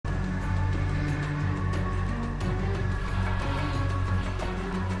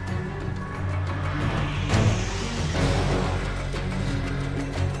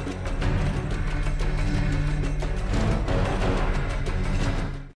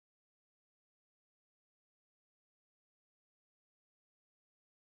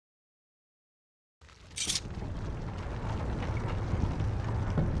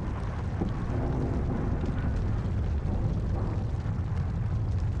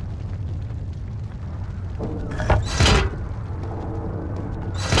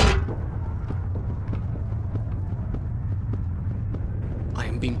I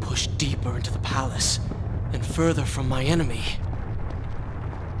am being pushed deeper into the palace, and further from my enemy.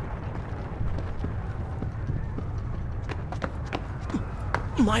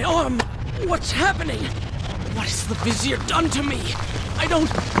 My arm! What's happening? What has the Vizier done to me? I don't...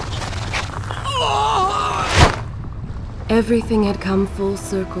 Everything had come full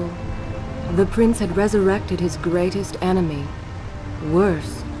circle. The prince had resurrected his greatest enemy.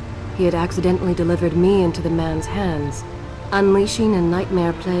 Worse, he had accidentally delivered me into the man's hands, unleashing a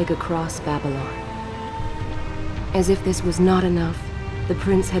nightmare plague across Babylon. As if this was not enough, the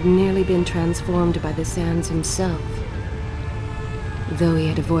prince had nearly been transformed by the sands himself. Though he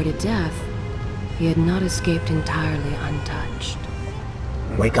had avoided death, he had not escaped entirely untouched.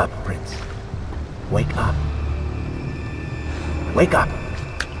 Wake up, Prince. Wake up. Wake up!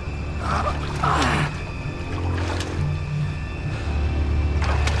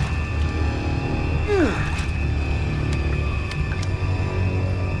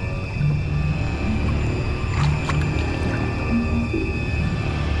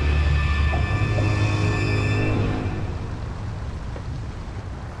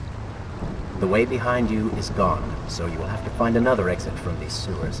 The way behind you is gone, so you will have to find another exit from these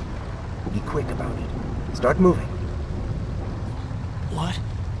sewers. Be quick about it. Start moving. What?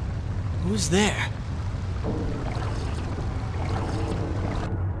 Who's there?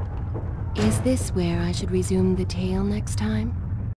 Is this where I should resume the tale next time?